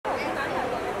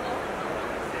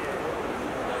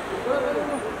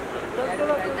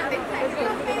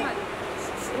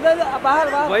बाहर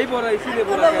वही बोल रहा, इसीलिए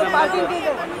बोल रहा पार्किंग की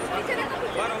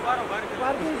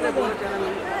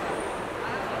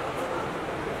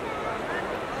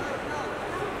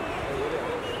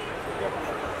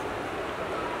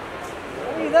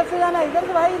इधर से जाना, इधर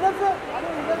से भाई, इधर से। अरे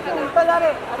इधर से उल्टा जा रहे,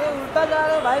 अरे उल्टा जा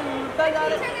रहे भाई, उल्टा जा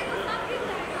रहे,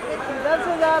 इधर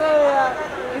से जा रहे हो यार,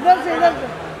 इधर से इधर से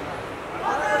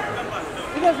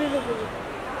इधर से इधर से।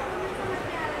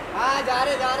 हाँ जा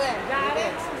रहे जा रहे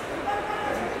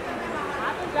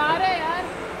जा रहे यार।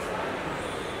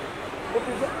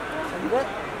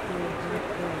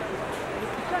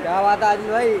 क्या बात है आदिल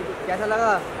भाई, कैसा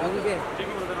लगा घूम के?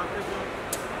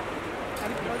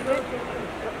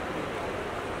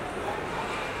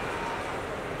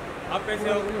 आप कैसे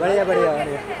हो? बढ़िया बढ़िया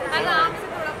बढ़िया। आराम से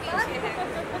थोड़ा पीछे है।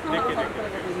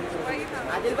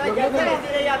 आदिल भाई कैसी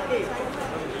रही आपकी?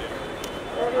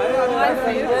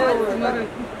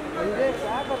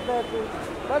 क्या करता है तू?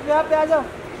 बस यहाँ पे आ जाओ,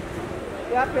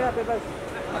 यहाँ पे बस।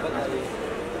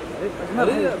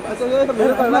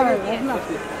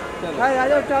 भाई आ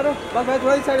जाओ चारों, बस भाई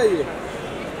थोड़ा इस साइड आइए।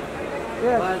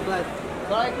 बस बस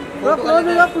थोड़ा क्लोज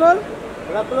हो जाओ,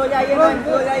 क्लोज आइए,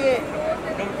 क्लोज आइए।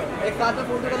 एक साथ में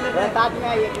फोटो कर लेते हैं, साथ में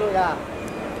आइए क्लोज। हाँ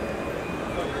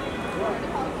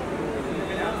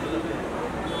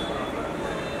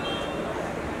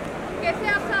कैसे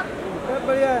आप सब? बहुत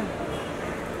बढ़िया है।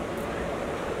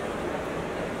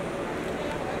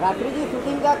 रात्रि जी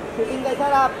शूटिंग कैसा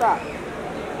रहा आपका?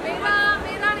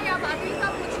 मेरा नहीं, आप आदिल का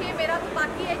पूछिए, मेरा तो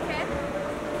बाकी एक है।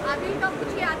 आदिल का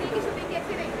पूछिए, आदिल की शूटिंग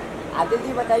कैसी रही? आदिल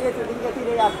जी बताइए शूटिंग कैसी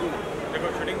रही आपकी? देखो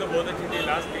शूटिंग तो बहुत अच्छी थी।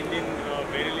 लास्ट 3 दिन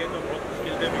मेरे लिए तो बहुत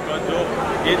मुश्किल थे, बिकॉज जो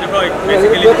ये देखो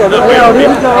बेसिकली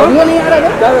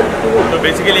तो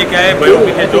बेसिकली क्या है,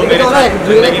 बायोपिक है जो मेरे साथ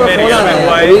जिंदगी में रियल में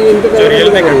हुआ है, जो रियल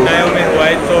में घटनाओं में हुआ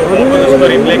है, तो उसको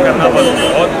रिप्ले करना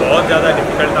बहुत ज़्यादा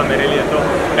डिफिकल्ट था मेरे लिए। तो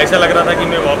ऐसा लग रहा था कि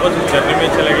मैं वापस उस जर्नी में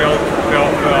चले गया हूँ। मैं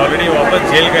ऑलरेडी वापस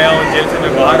जेल गया हूँ, जेल से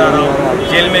मैं बाहर आ रहा हूँ।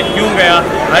 जेल में क्यों गया,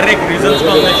 हर एक रीजन्स को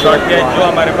हमने शॉट किया है, जो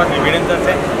हमारे पास एविडेंसेस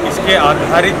है इसके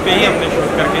आधारित पे ही हमने शूट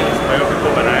करके इस बायोपिक को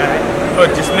बनाया है। और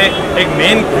जिसमें एक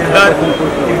मेन किरदार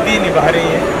कृति निभा रही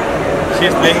है, she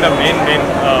is playing the main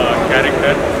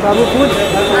character.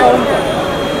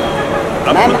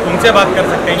 अब उनसे बात कर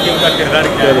सकते हैं कि उनका किरदार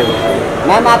क्या है।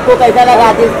 मैम आपको कैसा लगा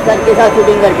आदिल सर के साथ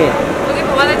शूटिंग करके? मुझे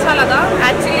बहुत अच्छा लगा।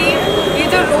 एक्चुअली ये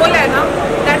जो रोल है ना,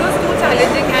 that was to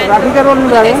challenging and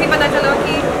ऐसे पता चला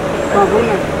कि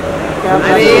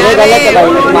अरे गलत है भाई,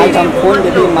 माइक हम फोन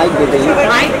देते हैं, माइक देते हैं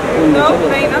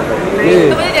नहीं ना।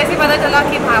 तो मुझे जैसे पता चला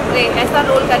कि बाप रे ऐसा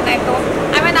रोल करना है, तो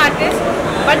I am an artist,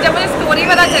 but जब मुझे स्टोरी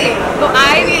पता चली तो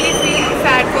I really feel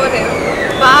sad for him.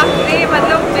 बाप रे,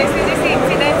 मतलब जैसे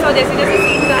इंसिडेंट्स और जैसे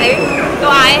सीन्स आए तो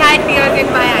I had tears in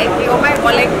my eyes. Oh my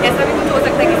God, like ऐसा भी कुछ हो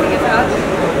सकता है किसी के साथ।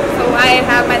 सो I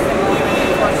have my sympathy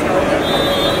for sure.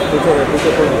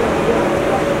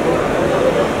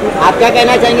 आप क्या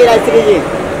कहना चाहेंगे राजश्री जी?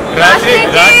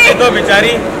 राजश्री तो बेचारी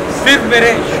सिर्फ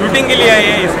मेरे शूटिंग के लिए आई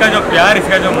है। इसका जो प्यार,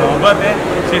 इसका जो मोहब्बत है,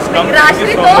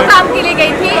 राजश्री 2 काम के लिए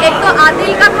गई थी। एक तो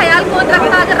आदिल का ख्याल कौन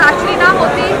रखता अगर राजश्री ना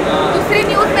होती। दूसरी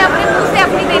न्यूज़ मैं अपने मुंह से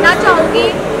अपनी देना चाहूँगी,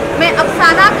 मैं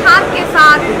अफसाना खान के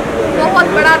साथ बहुत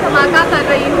बड़ा धमाका कर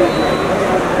रही हूँ।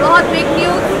 बहुत बिग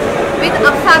न्यूज़ विद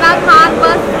अफसाना खान।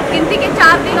 बस गिनती के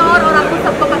 4 दिन और आपको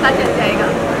सबको पता चल जाएगा।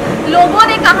 लोगों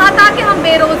ने कहा था कि हम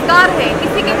बेरोजगार हैं,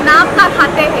 किसी के नाम का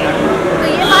खाते हैं, तो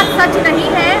ये बात सच नहीं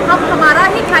है। हम हमारा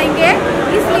ही खाएंगे,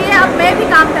 इसलिए अब मैं भी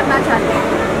काम करना चाहती हूँ।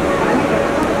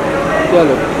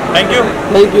 चलो थैंक यू।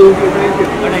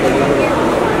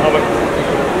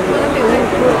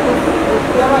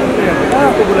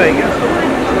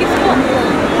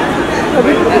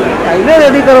 अभी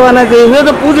रेडी करवाना चाहिए,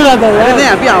 तो पूछ रहा था। नहीं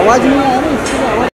अभी आवाज नहीं आ रहा।